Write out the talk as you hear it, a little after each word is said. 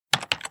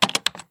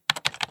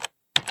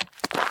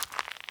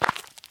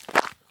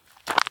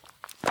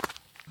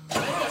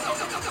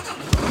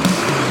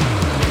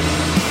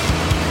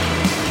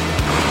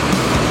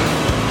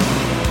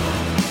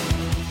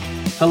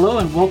Hello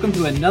and welcome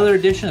to another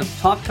edition of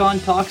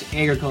TopCon Talks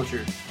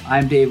Agriculture.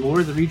 I'm Dave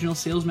Orr, the Regional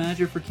Sales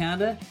Manager for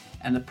Canada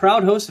and the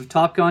proud host of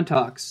TopCon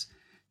Talks.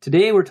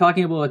 Today we're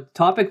talking about a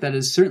topic that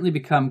has certainly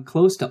become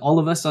close to all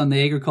of us on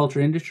the agriculture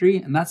industry,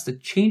 and that's the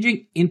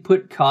changing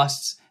input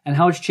costs and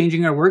how it's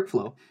changing our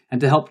workflow. And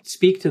to help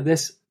speak to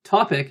this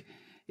topic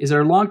is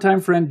our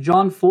longtime friend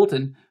John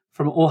Fulton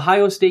from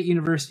Ohio State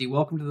University.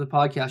 Welcome to the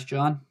podcast,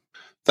 John.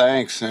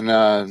 Thanks,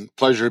 and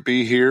pleasure to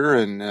be here,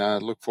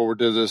 and look forward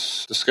to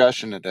this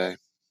discussion today.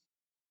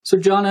 So,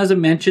 John, as I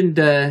mentioned,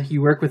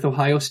 you work with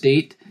Ohio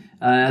State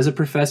as a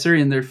professor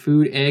in their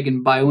food, ag,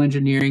 and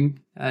bioengineering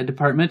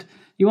department.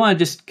 You want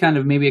to just kind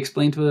of maybe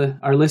explain to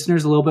our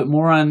listeners a little bit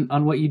more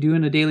on what you do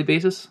on a daily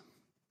basis?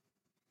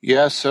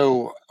 Yeah,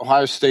 so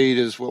Ohio State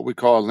is what we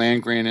call a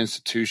land-grant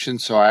institution.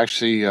 So I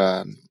actually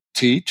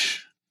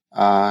teach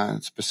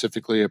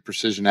specifically a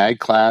precision ag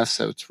class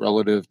that's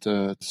relative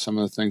to some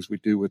of the things we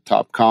do with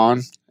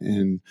TopCon,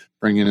 and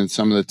bringing in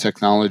some of the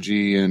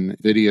technology and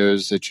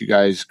videos that you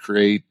guys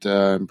create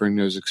and bring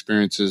those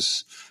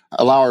experiences,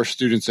 allow our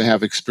students to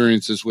have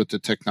experiences with the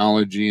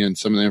technology and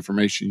some of the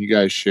information you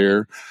guys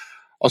share.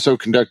 Also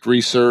conduct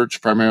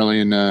research primarily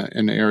in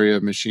the area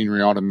of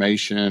machinery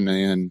automation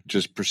and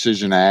just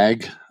precision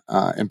ag,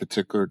 in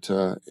particular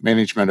to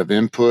management of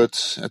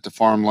inputs at the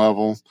farm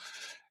level.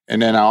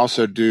 And then I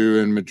also do,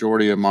 in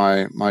majority of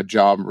my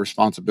job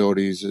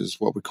responsibilities, is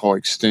what we call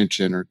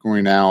extension, or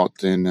going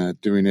out and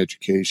doing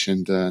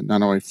education to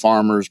not only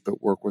farmers,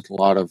 but work with a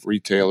lot of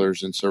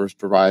retailers and service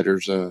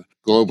providers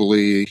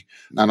globally,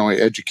 not only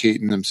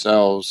educating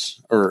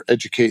themselves or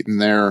educating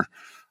their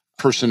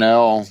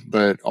personnel,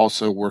 but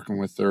also working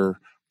with their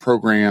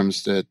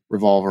programs that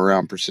revolve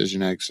around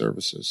precision ag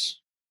services.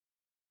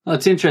 Well,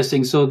 it's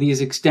interesting. So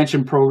these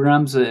extension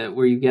programs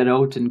where you get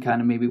out and kind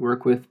of maybe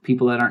work with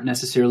people that aren't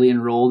necessarily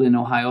enrolled in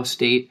Ohio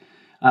State,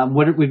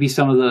 what would be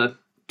some of the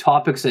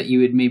topics that you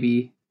would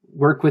maybe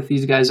work with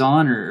these guys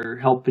on, or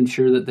help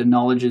ensure that the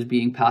knowledge is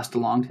being passed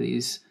along to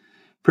these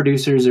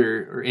producers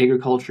or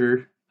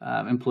agriculture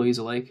employees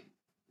alike?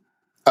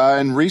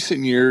 In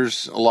recent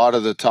years, a lot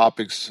of the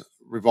topics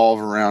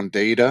revolve around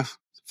data,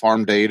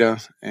 farm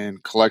data,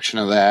 and collection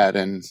of that,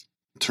 and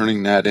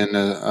turning that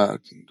into,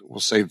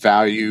 we'll say,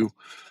 value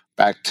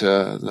back to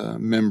the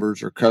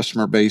members or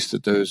customer base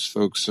that those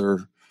folks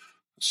are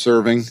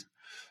serving.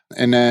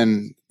 And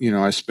then,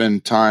 I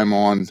spend time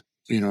on,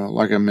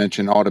 like I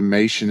mentioned,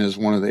 automation is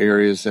one of the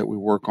areas that we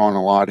work on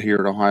a lot here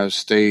at Ohio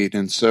State.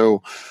 And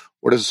so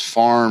what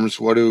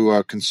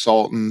do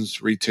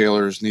consultants,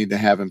 retailers need to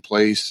have in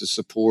place to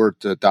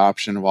support the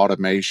adoption of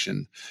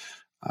automation?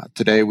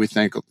 Today, we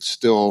think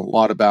still a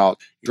lot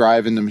about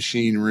driving the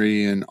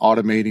machinery and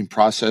automating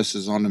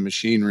processes on the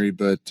machinery,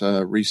 but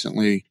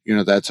recently,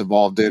 that's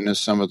evolved into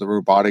some of the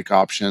robotic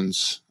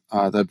options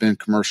that have been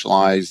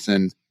commercialized,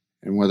 and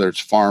whether it's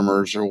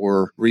farmers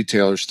or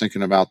retailers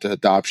thinking about the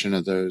adoption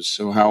of those.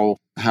 So how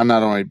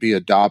not only be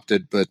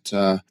adopted, but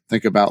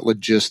think about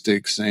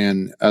logistics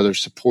and other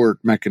support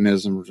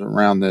mechanisms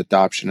around the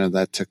adoption of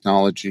that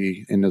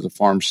technology into the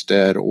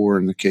farmstead, or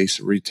in the case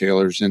of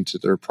retailers, into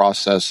their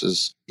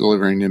processes,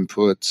 delivering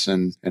inputs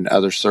and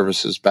other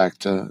services back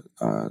to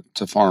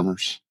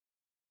farmers.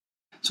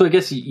 So I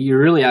guess you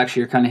really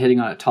actually are kind of hitting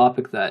on a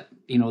topic that,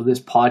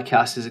 this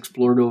podcast has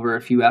explored over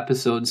a few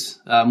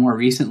episodes more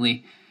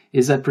recently,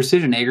 is that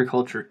precision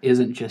agriculture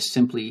isn't just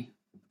simply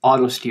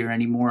auto steer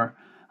anymore.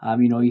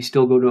 You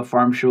still go to a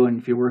farm show, and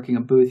if you're working a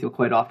booth, you'll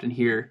quite often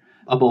hear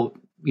about,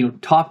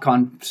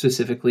 TopCon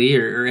specifically,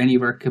 or any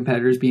of our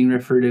competitors being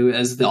referred to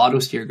as the auto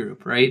steer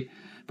group, right?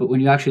 But when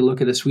you actually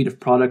look at a suite of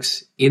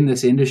products in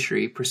this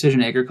industry,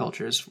 precision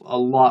agriculture is a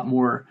lot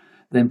more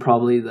than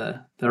probably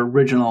the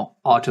original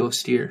auto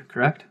steer,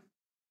 correct?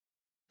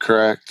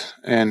 Correct.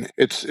 And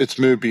it's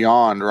moved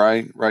beyond,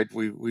 right?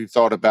 We've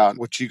thought about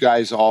what you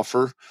guys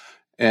offer.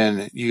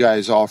 And you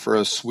guys offer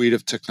a suite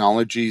of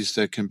technologies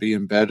that can be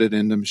embedded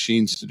into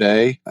machines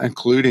today,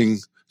 including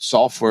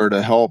software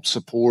to help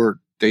support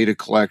data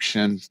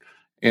collection,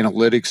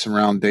 analytics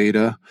around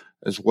data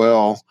as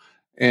well.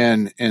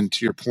 And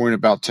to your point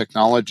about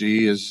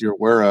technology, as you're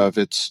aware of,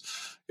 it's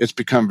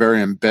become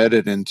very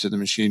embedded into the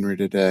machinery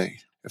today.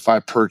 If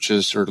I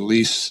purchase or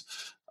lease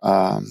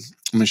a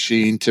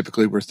machine,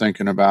 typically we're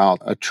thinking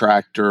about a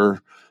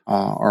tractor,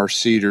 our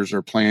seeders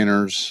or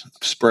planters,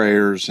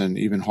 sprayers, and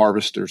even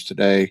harvesters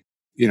today.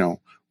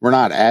 We're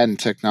not adding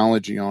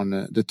technology on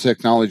the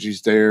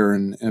technology's there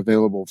and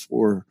available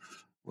for,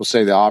 we'll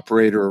say, the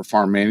operator or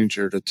farm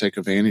manager to take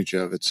advantage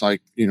of. It's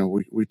like,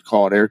 we'd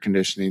call it air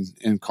conditioning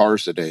in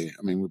cars today.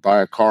 I mean, we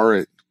buy a car,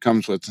 it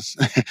comes with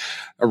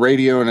a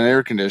radio and an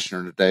air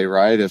conditioner today,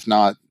 right? If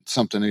not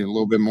something a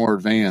little bit more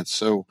advanced.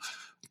 So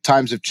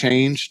times have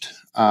changed.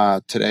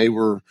 Today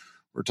we're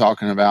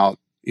talking about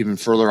even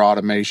further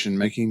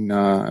automation,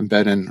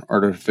 embedding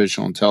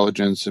artificial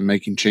intelligence and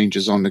making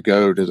changes on the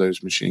go to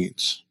those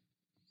machines.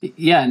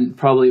 Yeah, and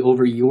probably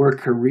over your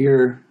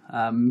career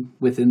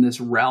within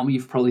this realm,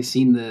 you've probably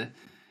seen the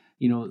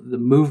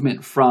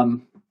movement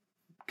from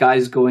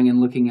guys going and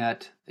looking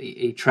at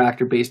a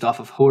tractor based off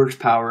of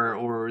horsepower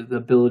or the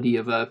ability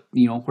of a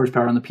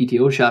horsepower on the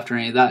PTO shaft or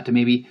any of that, to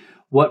maybe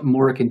what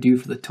more it can do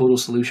for the total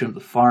solution of the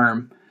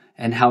farm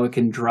and how it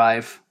can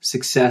drive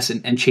success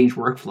and change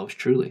workflows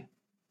truly.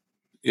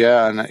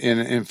 Yeah,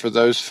 and for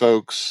those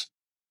folks,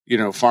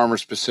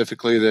 farmers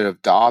specifically that have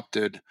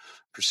adopted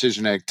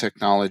precision ag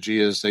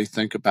technology, as they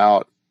think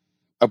about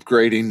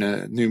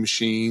upgrading new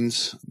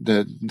machines,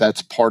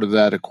 that's part of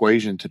that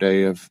equation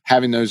today of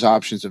having those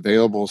options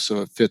available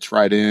so it fits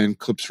right in,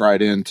 clips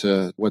right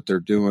into what they're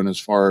doing as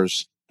far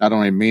as not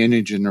only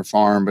managing their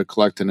farm, but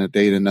collecting the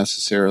data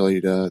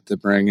necessarily to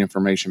bring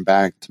information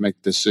back to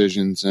make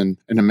decisions and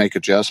to make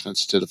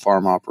adjustments to the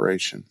farm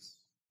operation.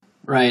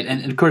 Right.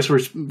 And of course, we're,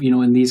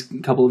 in these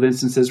couple of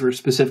instances, we're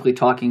specifically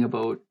talking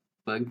about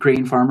a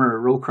grain farmer or a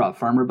row crop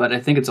farmer, but I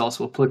think it's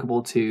also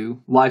applicable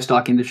to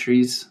livestock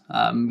industries,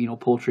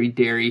 poultry,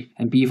 dairy,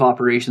 and beef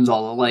operations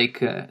all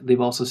alike. They've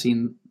also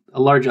seen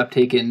a large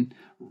uptake in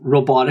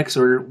robotics,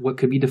 or what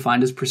could be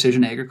defined as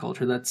precision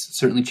agriculture. That's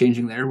certainly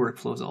changing their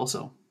workflows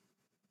also.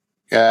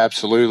 Yeah,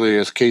 absolutely.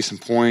 As case in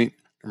point,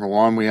 number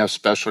one, we have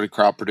specialty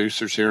crop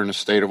producers here in the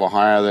state of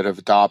Ohio that have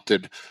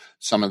adopted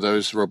some of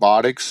those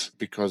robotics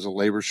because of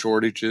labor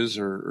shortages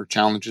or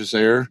challenges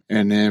there.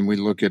 And then we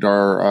look at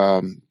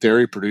our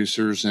dairy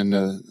producers and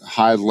the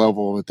high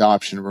level of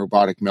adoption of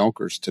robotic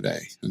milkers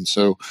today. And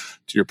so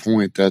to your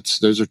point,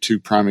 those are two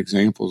prime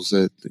examples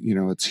that,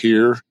 it's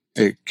here.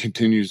 It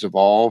continues to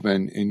evolve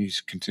and you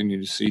continue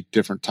to see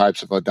different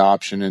types of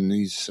adoption in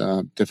these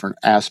different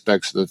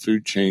aspects of the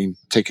food chain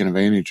taking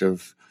advantage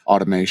of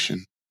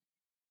automation.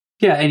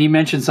 Yeah, and you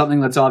mentioned something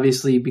that's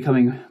obviously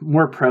becoming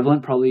more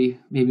prevalent, probably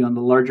maybe on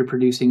the larger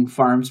producing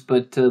farms,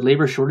 but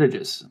labor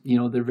shortages.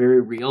 They're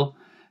very real.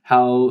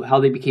 How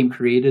they became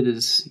created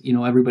is,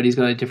 everybody's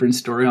got a different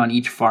story on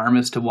each farm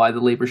as to why the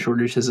labor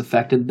shortage has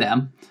affected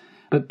them.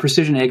 But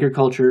precision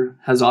agriculture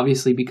has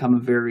obviously become a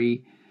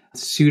very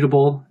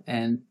suitable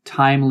and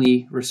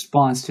timely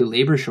response to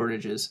labor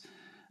shortages.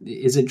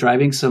 Is it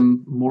driving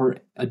some more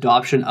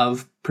adoption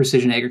of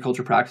precision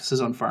agriculture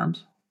practices on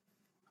farms?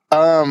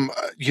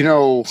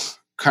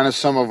 Kind of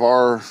some of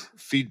our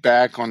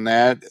feedback on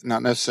that,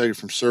 not necessarily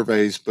from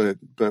surveys, but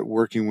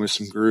working with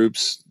some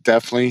groups,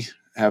 definitely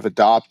have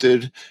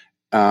adopted.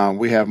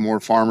 We have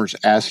more farmers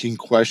asking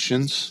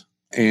questions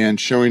and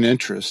showing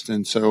interest.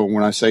 And so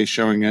when I say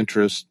showing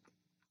interest,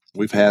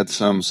 we've had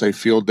some, say,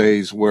 field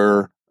days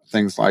where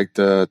things like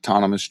the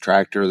autonomous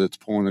tractor that's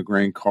pulling a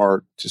grain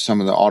cart to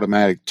some of the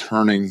automatic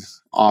turning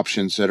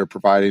options that are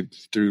provided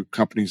through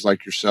companies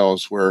like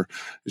yourselves, where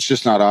it's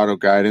just not auto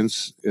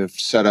guidance. If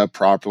set up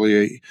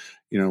properly,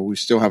 we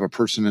still have a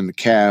person in the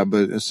cab,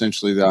 but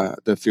essentially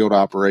the field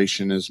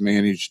operation is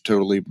managed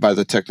totally by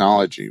the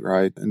technology,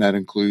 right? And that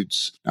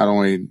includes not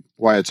only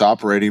why it's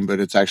operating, but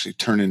it's actually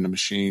turning the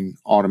machine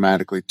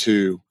automatically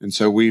too. And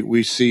so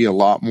we see a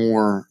lot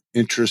more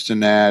interest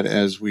in that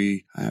as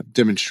we have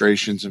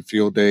demonstrations and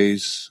field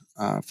days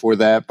for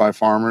that by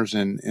farmers.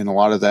 And a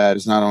lot of that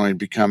is not only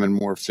becoming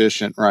more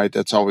efficient, right?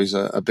 That's always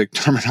a big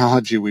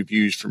terminology we've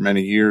used for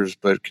many years,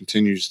 but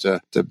continues to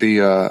be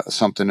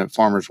something that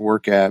farmers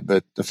work at.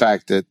 But the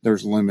fact that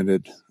there's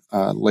limited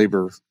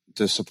labor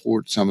to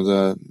support some of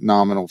the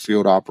nominal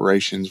field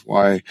operations,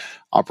 why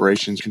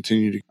operations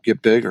continue to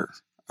get bigger.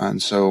 And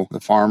so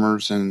the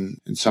farmers and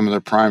some of their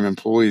prime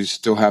employees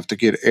still have to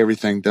get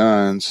everything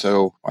done.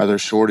 So while there's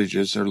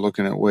shortages, they're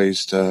looking at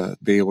ways to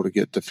be able to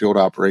get the field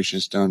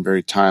operations done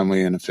very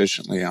timely and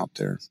efficiently out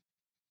there.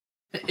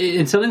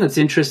 It's something that's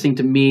interesting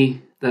to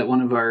me that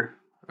one of our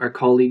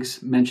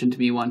colleagues mentioned to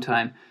me one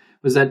time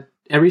was that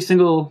every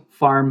single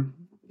farm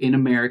in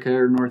America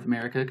or North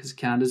America, because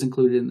Canada's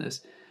included in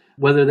this,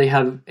 whether they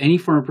have any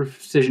form of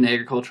precision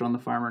agriculture on the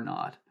farm or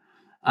not,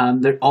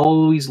 they're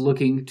always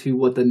looking to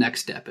what the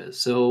next step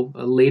is. So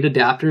a late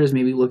adapter is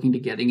maybe looking to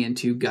getting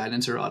into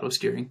guidance or auto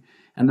steering.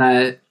 And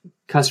that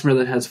customer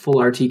that has full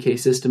RTK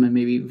system and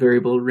maybe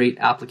variable rate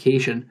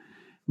application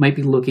might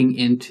be looking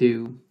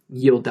into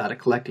yield data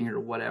collecting or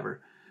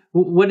whatever.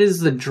 What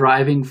is the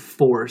driving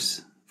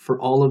force for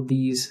all of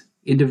these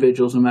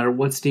individuals, no matter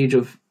what stage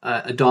of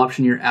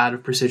adoption you're at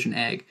of precision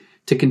ag,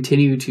 to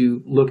continue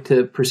to look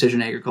to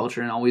precision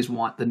agriculture and always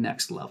want the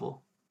next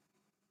level?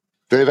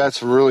 Dave,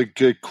 that's a really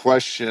good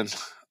question.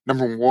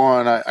 Number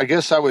one, I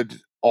guess I would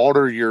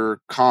alter your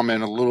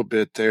comment a little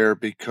bit there,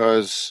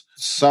 because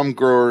some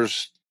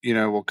growers,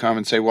 will come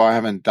and say, well, I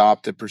haven't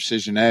adopted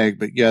precision ag,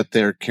 but yet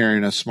they're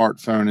carrying a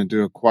smartphone and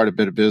do quite a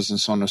bit of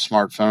business on the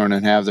smartphone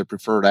and have their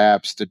preferred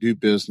apps to do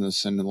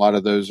business. And a lot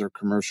of those are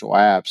commercial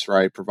apps,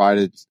 right,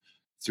 provided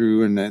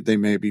through and that they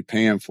may be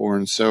paying for.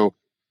 And so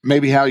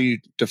maybe how you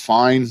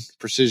define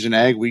precision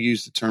ag, we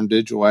use the term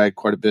digital ag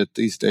quite a bit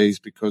these days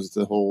because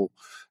of the whole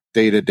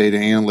data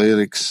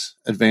analytics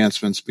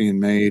advancements being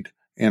made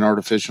and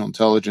artificial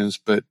intelligence.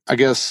 But I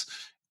guess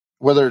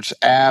whether it's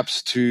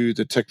apps to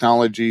the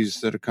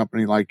technologies that a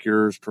company like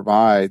yours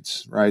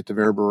provides, right, the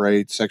variable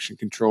rate, section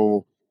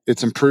control,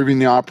 it's improving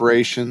the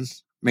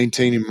operations,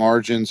 maintaining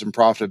margins and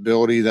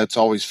profitability, that's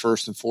always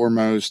first and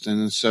foremost.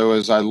 And so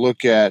as I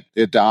look at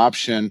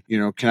adoption,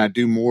 can I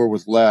do more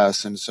with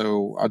less? And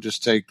so I'll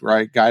just take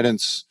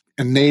guidance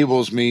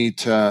enables me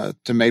to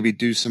maybe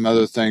do some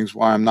other things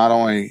while I'm not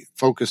only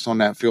focused on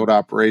that field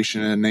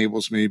operation. It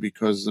enables me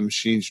because the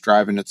machine's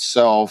driving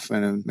itself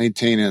and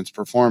maintaining its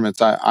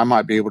performance. I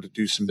might be able to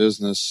do some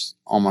business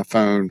on my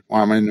phone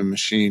while I'm in the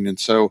machine. And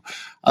so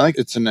I think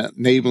it's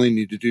enabling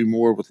you to do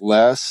more with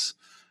less.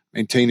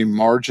 Maintaining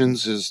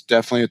margins is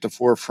definitely at the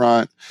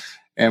forefront.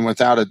 And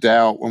without a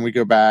doubt, when we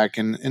go back,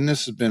 and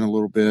this has been a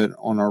little bit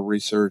on our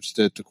research,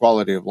 that the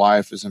quality of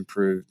life has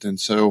improved. And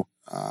so,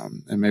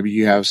 and maybe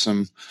you have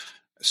some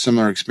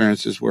similar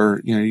experiences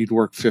where, you'd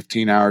work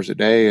 15 hours a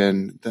day,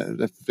 and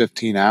the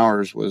 15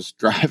 hours was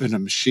driving a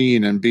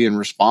machine and being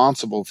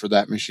responsible for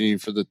that machine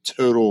for the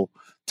total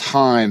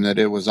time that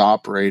it was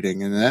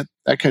operating. And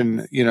that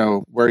can,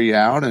 wear you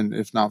out, and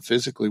if not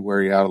physically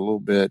wear you out a little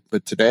bit.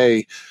 But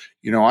today,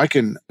 I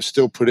can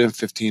still put in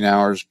 15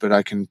 hours, but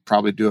I can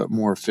probably do it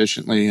more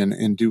efficiently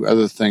and do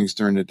other things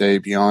during the day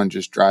beyond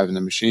just driving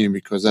the machine,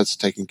 because that's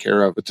taken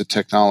care of with the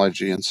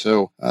technology. And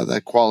so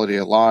that quality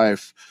of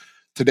life.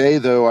 Today,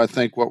 though, I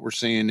think what we're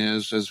seeing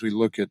is, as we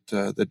look at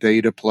the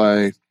data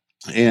play,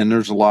 and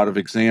there's a lot of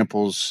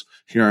examples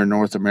here in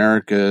North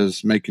America,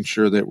 is making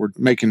sure that we're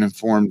making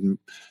informed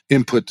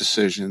input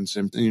decisions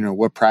and,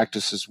 what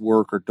practices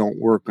work or don't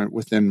work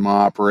within my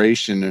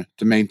operation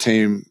to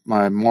maintain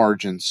my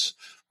margins.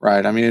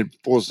 Right. I mean,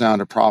 it boils down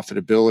to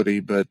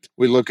profitability, but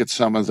we look at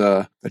some of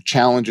the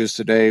challenges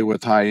today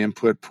with high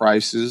input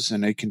prices,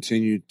 and they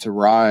continue to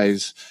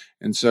rise.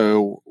 And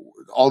so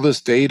all this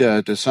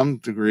data, to some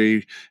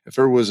degree, if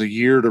there was a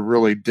year to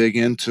really dig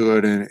into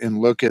it and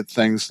look at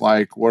things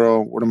like,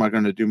 what am I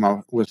going to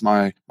do with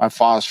my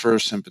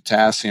phosphorus and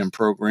potassium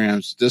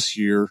programs this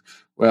year?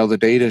 Well, the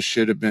data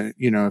should have been,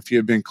 if you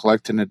had been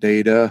collecting the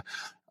data,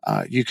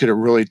 you could have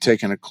really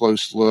taken a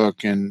close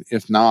look, and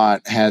if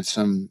not, had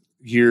some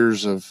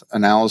years of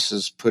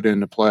analysis put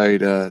into play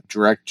to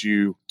direct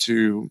you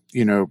to,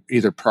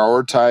 either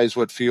prioritize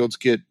what fields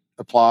get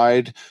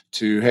applied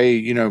to,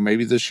 hey,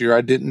 maybe this year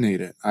I didn't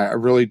need it. I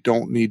really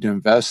don't need to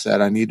invest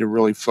that. I need to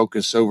really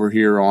focus over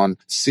here on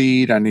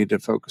seed. I need to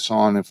focus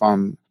on if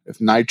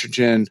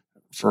nitrogen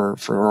for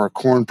our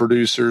corn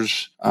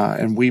producers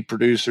and wheat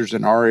producers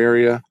in our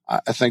area.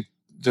 I think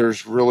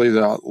there's really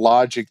the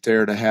logic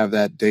there to have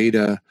that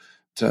data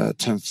to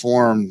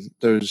inform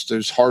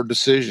those hard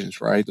decisions,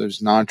 right?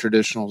 Those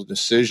non-traditional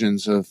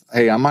decisions of,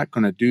 hey, I'm not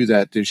going to do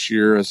that this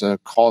year as a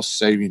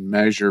cost-saving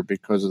measure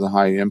because of the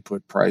high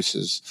input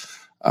prices.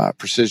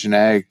 Precision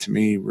ag, to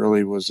me,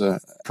 really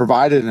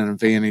provided an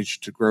advantage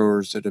to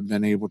growers that have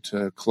been able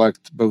to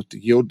collect both the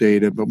yield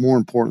data, but more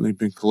importantly,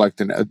 been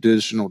collecting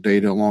additional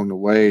data along the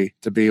way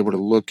to be able to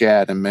look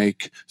at and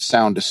make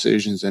sound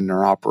decisions in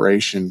their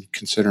operation,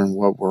 considering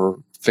what we're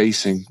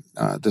facing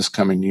this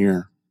coming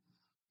year.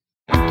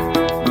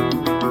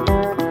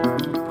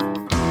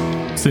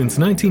 Since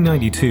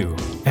 1992,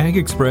 Ag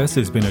Express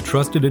has been a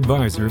trusted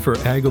advisor for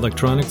ag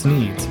electronics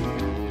needs.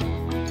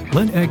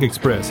 Let Ag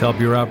Express help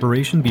your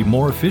operation be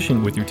more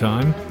efficient with your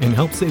time and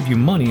help save you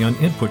money on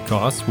input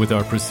costs with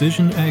our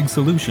precision ag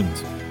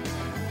solutions.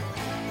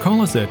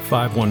 Call us at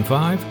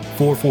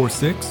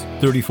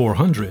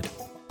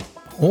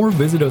 515-446-3400 or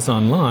visit us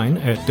online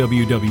at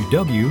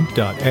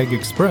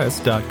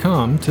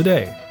www.agexpress.com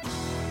today.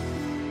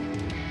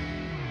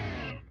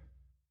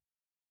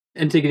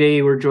 And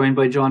today we're joined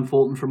by John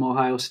Fulton from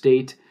Ohio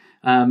State.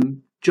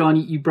 John,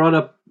 you brought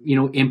up,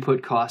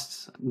 input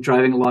costs,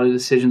 driving a lot of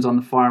decisions on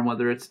the farm,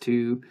 whether it's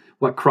to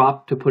what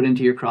crop to put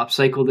into your crop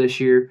cycle this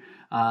year,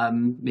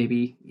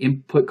 maybe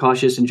input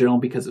costs just in general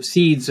because of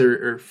seeds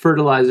or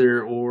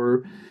fertilizer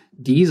or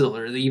diesel,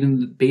 or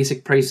even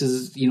basic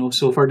prices,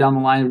 so far down the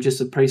line of just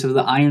the price of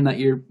the iron that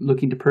you're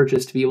looking to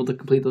purchase to be able to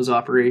complete those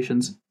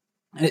operations.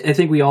 I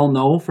think we all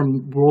know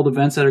from world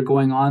events that are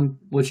going on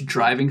what's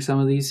driving some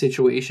of these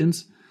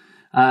situations.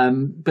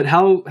 But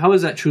how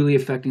is that truly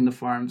affecting the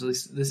farms?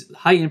 This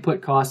high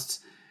input costs,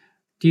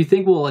 do you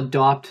think we'll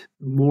adopt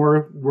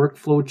more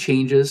workflow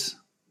changes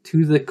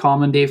to the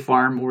common day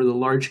farm or the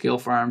large scale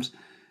farms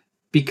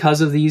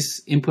because of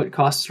these input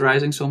costs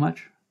rising so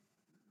much?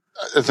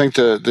 I think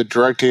the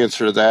direct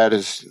answer to that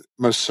is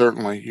most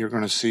certainly you're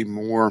going to see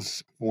more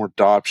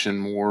adoption,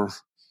 more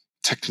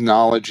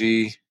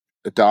technology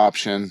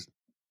adoption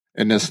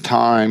in this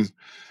time.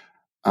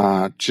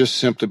 Just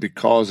simply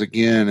because,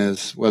 again,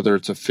 is whether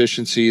it's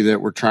efficiency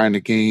that we're trying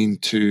to gain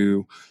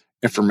to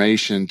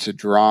information to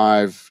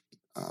drive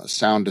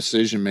sound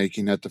decision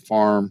making at the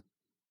farm.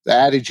 The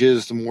adage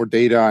is the more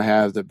data I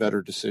have, the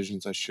better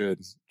decisions I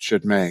should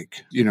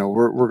make.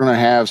 We're going to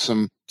have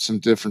some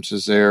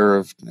differences there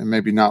and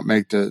maybe not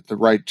make the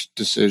right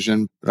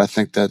decision, but I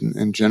think that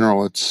in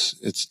general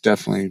it's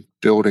definitely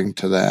building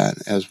to that,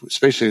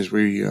 especially as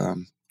we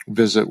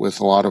visit with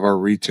a lot of our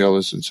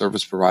retailers and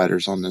service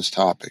providers on this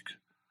topic.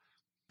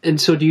 And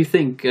so do you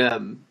think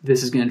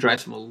this is going to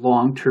drive some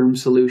long-term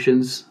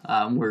solutions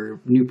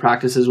where new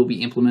practices will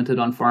be implemented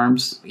on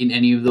farms in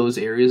any of those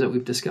areas that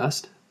we've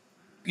discussed?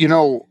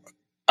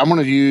 I'm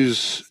going to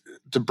use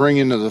to bring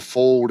into the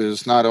fold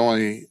is not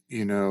only,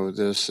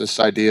 this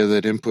idea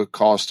that input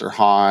costs are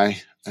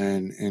high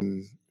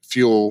and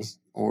fuel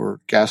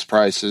or gas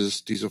prices,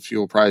 diesel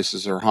fuel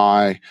prices are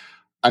high.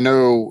 I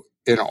know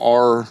in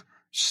our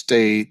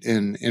state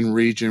and in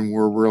region,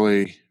 we're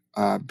really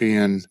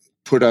being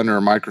put under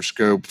a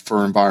microscope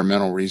for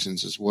environmental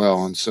reasons as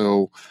well. And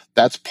so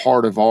that's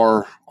part of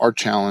our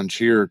challenge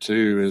here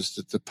too, is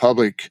that the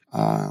public,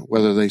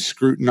 whether they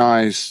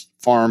scrutinize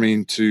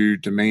farming to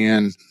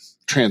demand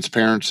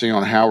transparency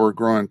on how we're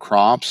growing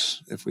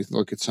crops, if we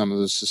look at some of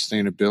the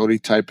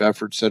sustainability type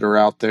efforts that are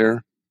out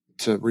there,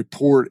 to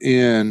report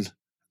in,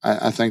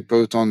 I think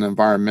both on the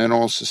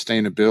environmental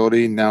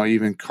sustainability, now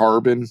even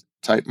carbon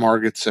type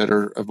markets that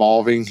are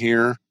evolving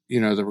here.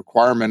 The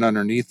requirement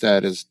underneath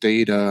that is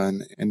data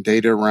and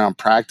data around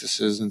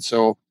practices. And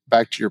so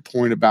back to your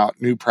point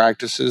about new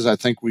practices, I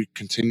think we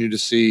continue to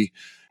see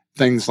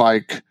things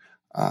like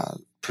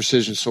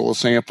precision soil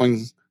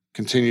sampling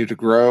continue to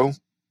grow,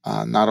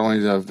 not only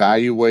to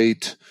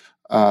evaluate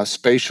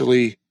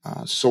spatially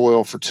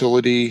soil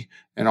fertility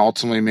and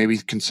ultimately maybe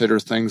consider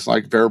things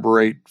like variable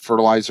rate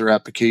fertilizer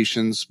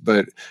applications,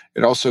 but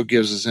it also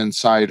gives us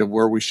insight of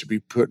where we should be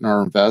putting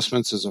our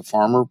investments as a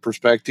farmer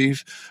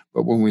perspective.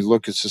 But when we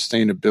look at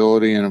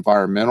sustainability and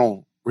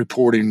environmental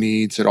reporting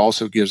needs, it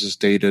also gives us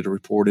data to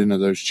report into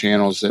those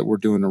channels that we're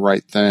doing the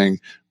right thing,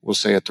 we'll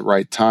say at the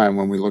right time,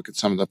 when we look at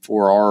some of the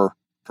 4R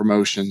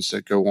promotions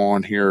that go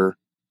on here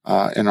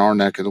in our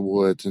neck of the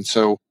woods. And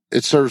so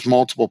it serves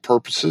multiple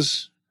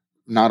purposes,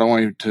 not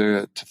only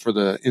for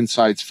the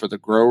insights for the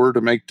grower to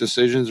make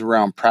decisions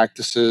around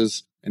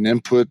practices and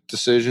input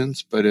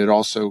decisions, but it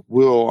also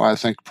will, I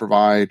think,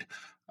 provide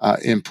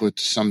input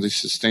to some of the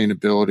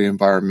sustainability,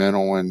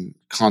 environmental, and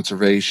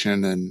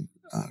conservation and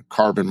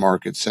carbon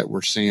markets that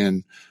we're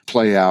seeing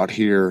play out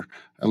here,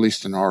 at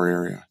least in our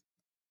area.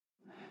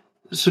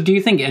 So do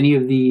you think any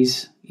of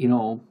these,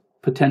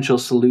 potential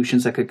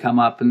solutions that could come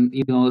up, and,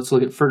 let's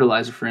look at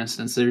fertilizer, for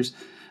instance, there's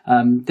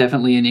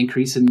definitely an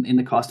increase in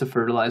the cost of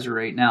fertilizer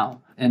right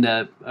now, and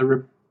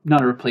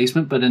not a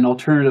replacement, but an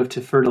alternative to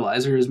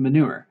fertilizer is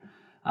manure.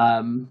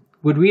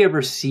 Would we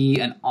ever see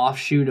an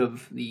offshoot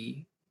of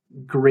the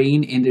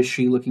grain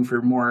industry looking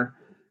for more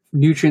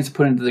nutrients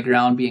put into the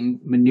ground being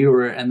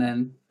manure, and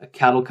then a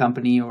cattle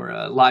company or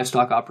a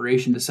livestock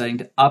operation deciding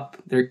to up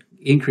their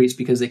increase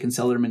because they can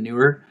sell their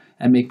manure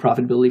and make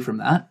profitability from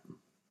that?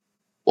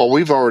 Well,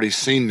 we've already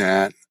seen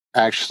that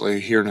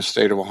actually here in the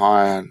state of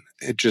Ohio.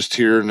 It just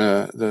here in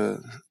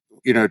the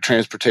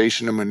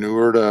transportation of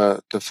manure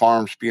to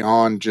farms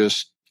beyond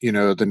just,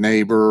 the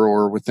neighbor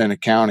or within a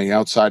county,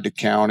 outside the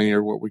county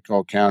or what we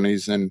call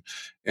counties and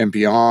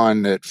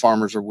beyond, that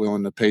farmers are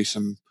willing to pay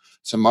some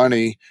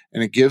money.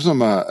 And it gives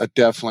them a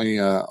definitely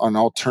an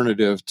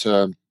alternative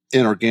to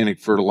inorganic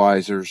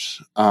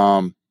fertilizers.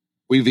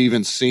 We've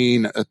even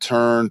seen a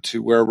turn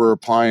to where we're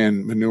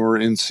applying manure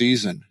in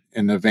season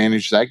and the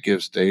advantage that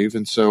gives, Dave.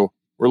 And so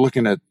we're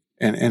looking at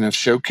and a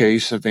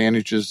showcase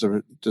advantages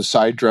of the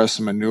side dress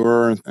of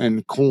manure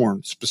and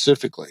corn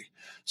specifically.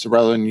 So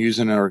rather than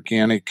using an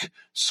organic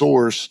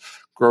source,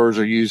 growers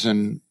are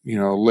using,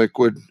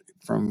 liquid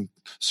from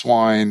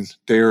swine,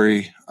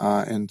 dairy,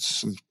 and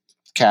some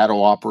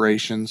cattle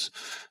operations,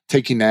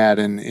 taking that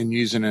and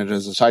using it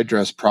as a side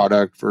dress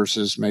product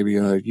versus maybe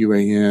a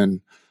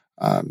UAN,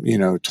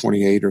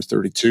 28 or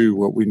 32,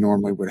 what we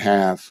normally would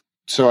have.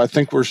 So I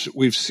think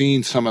we've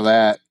seen some of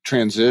that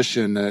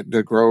transition that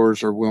the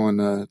growers are willing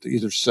to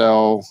either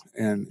sell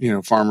and,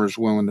 farmers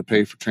willing to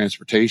pay for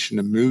transportation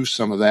to move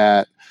some of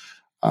that,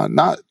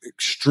 not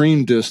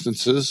extreme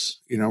distances.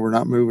 We're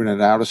not moving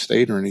it out of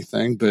state or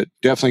anything, but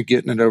definitely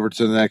getting it over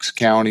to the next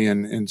county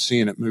and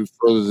seeing it move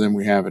further than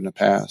we have in the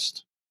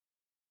past.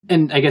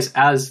 And I guess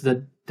as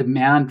the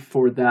demand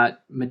for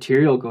that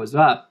material goes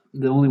up,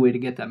 the only way to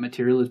get that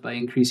material is by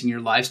increasing your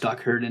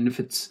livestock herd. And if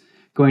it's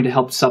going to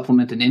help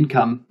supplement an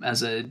income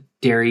as a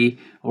dairy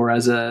or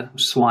as a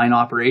swine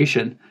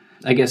operation,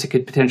 I guess it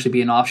could potentially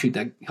be an offshoot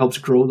that helps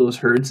grow those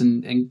herds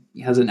and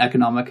has an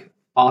economic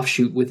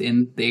offshoot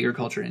within the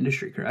agriculture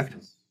industry, correct?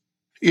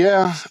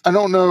 Yeah, I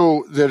don't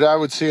know that I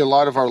would see a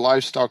lot of our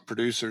livestock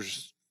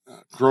producers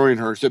growing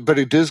herds, but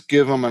it does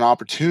give them an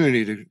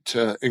opportunity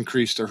to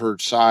increase their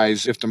herd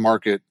size if the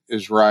market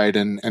is right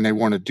and they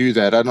want to do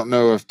that. I don't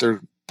know if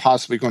they're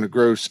possibly going to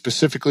grow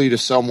specifically to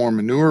sell more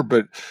manure,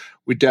 but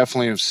we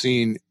definitely have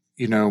seen,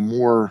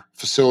 more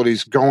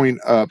facilities going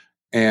up,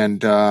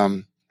 and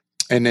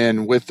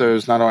then with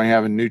those, not only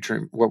having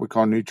what we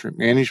call nutrient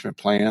management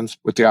plans,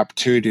 with the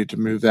opportunity to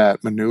move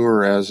that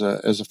manure as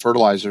a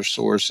fertilizer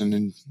source, and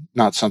then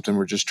not something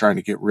we're just trying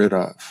to get rid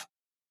of.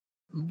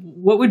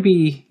 What would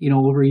be,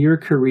 over your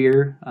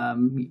career, I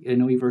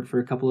know you've worked for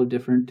a couple of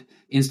different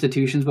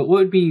institutions, but what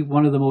would be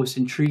one of the most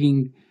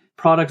intriguing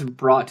products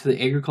brought to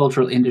the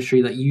agricultural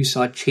industry that you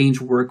saw change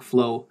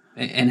workflow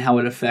and how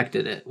it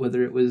affected it,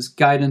 whether it was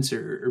guidance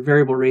or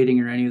variable rating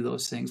or any of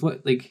those things?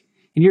 What, like,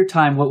 in your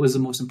time, what was the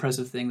most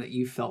impressive thing that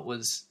you felt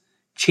was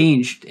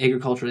changed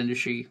agricultural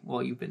industry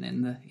while you've been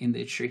in the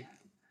industry?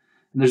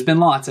 And there's been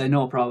lots, I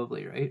know,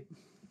 probably, right?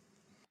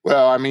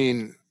 Well, I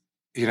mean,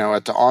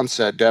 at the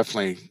onset,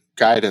 definitely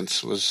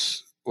guidance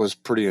was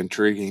pretty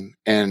intriguing.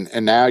 And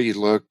now you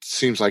look,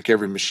 seems like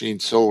every machine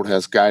sold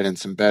has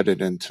guidance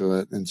embedded into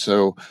it. And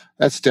so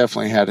that's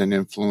definitely had an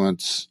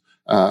influence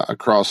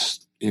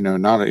across,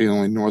 not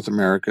only North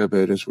America,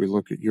 but as we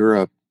look at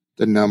Europe,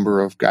 the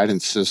number of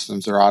guidance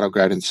systems or auto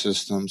guidance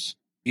systems,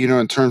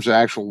 in terms of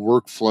actual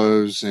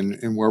workflows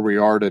and where we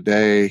are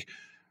today,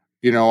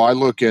 I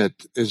look at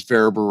as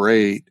variable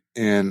rate,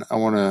 and I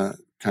want to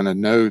kind of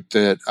note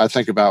that I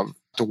think about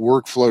the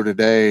workflow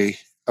today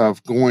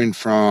of going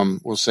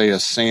from, we'll say, a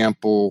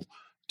sample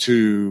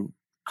to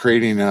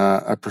creating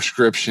a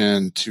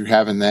prescription to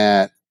having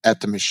that at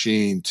the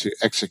machine to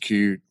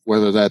execute,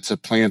 whether that's a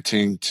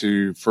planting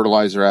to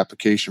fertilizer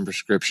application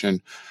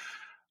prescription.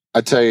 I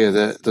tell you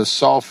that the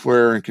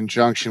software in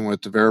conjunction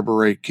with the variable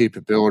rate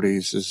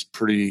capabilities is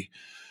pretty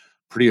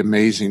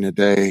amazing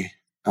today,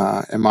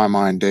 in my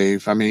mind,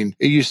 Dave. I mean,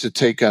 it used to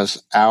take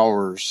us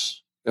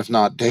hours, if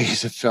not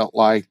days, it felt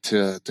like,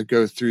 to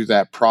go through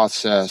that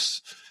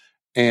process.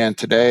 And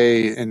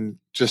today, and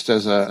just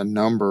as a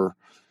number,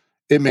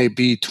 it may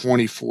be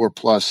 24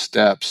 plus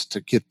steps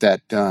to get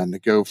that done, to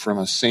go from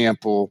a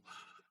sample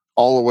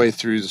all the way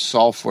through the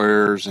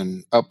softwares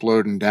and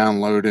uploading,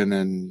 downloading,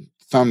 and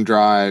thumb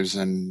drives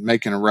and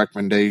making a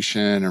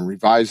recommendation and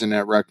revising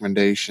that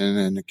recommendation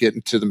and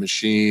getting to the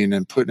machine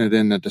and putting it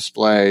in the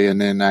display and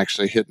then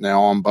actually hitting the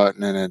on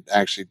button and it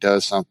actually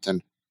does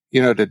something.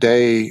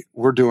 Today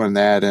we're doing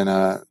that in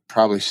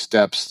probably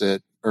steps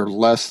that are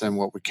less than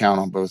what we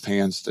count on both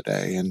hands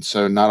today. And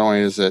so not only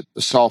is it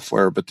the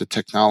software, but the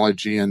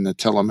technology and the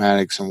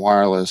telematics and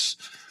wireless,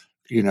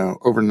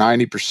 over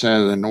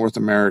 90% of the North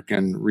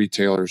American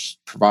retailers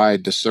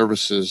provide the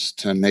services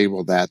to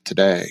enable that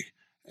today.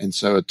 And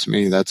so to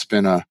me, it's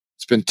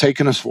been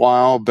taking us a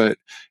while, but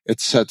it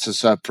sets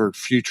us up for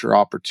future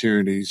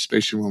opportunities,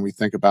 especially when we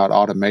think about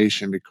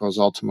automation, because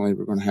ultimately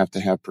we're going to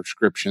have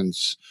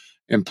prescriptions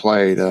in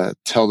play to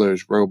tell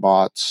those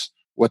robots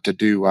what to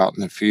do out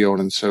in the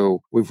field. And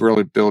so we've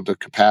really built the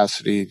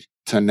capacity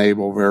to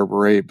enable variable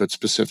rate, but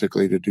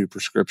specifically to do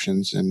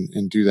prescriptions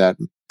and do that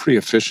pretty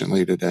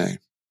efficiently today.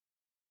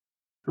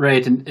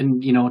 Right.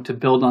 And to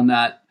build on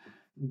that,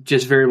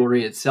 just variable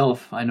rate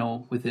itself, I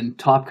know within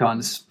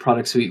Topcon's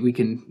product suite, we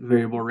can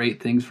variable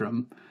rate things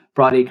from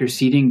broadacre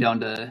seeding down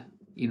to,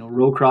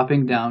 row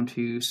cropping, down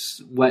to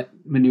wet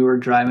manure,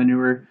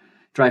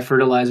 dry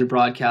fertilizer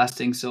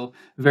broadcasting. So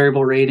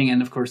variable rating,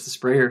 and of course the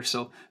sprayer.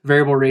 So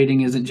variable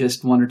rating isn't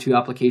just one or two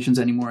applications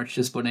anymore. It's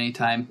just about any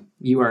time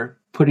you are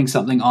putting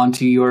something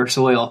onto your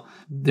soil,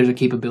 there's a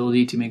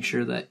capability to make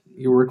sure that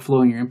your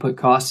workflow and your input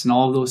costs and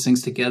all of those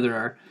things together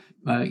are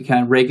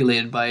kind of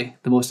regulated by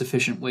the most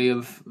efficient way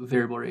of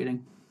variable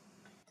rating.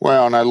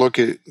 Well, and I look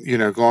at,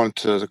 going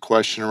to the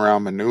question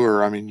around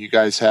manure. I mean, you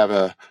guys have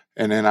an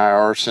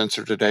NIR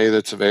sensor today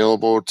that's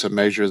available to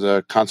measure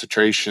the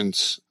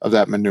concentrations of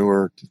that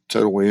manure,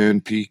 total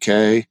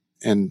NPK.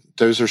 And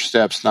those are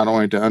steps not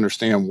only to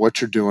understand what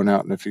you're doing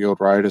out in the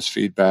field, right, as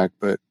feedback,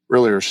 but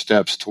really are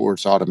steps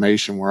towards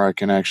automation where I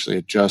can actually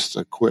adjust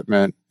the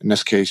equipment, in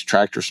this case,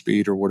 tractor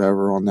speed or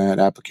whatever on that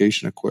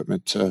application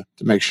equipment to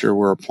make sure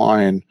we're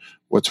applying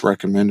what's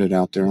recommended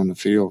out there on the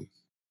field.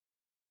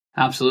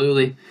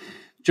 Absolutely.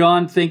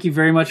 John, thank you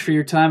very much for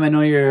your time. I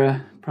know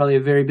you're probably a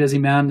very busy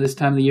man this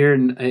time of the year,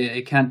 and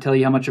I can't tell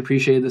you how much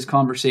appreciated this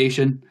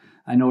conversation.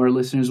 I know our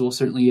listeners will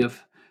certainly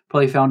have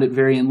probably found it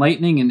very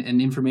enlightening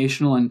and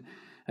informational, and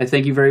I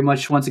thank you very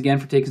much once again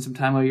for taking some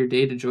time out of your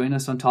day to join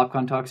us on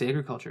Topcon Talks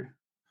Agriculture.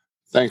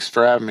 Thanks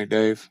for having me,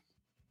 Dave.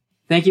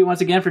 Thank you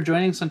once again for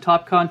joining us on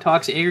Topcon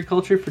Talks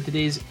Agriculture for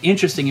today's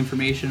interesting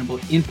information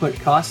about input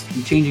costs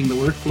and changing the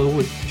workflow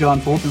with John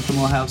Fulton from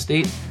Ohio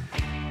State.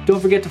 Don't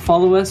forget to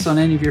follow us on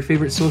any of your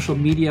favorite social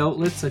media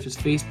outlets such as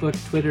Facebook,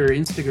 Twitter, or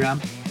Instagram.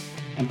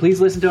 And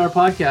please listen to our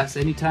podcast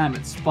anytime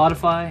at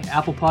Spotify,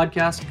 Apple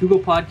Podcasts, Google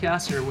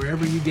Podcasts, or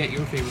wherever you get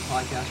your favorite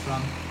podcast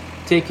from.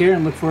 Take care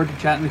and look forward to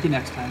chatting with you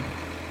next time.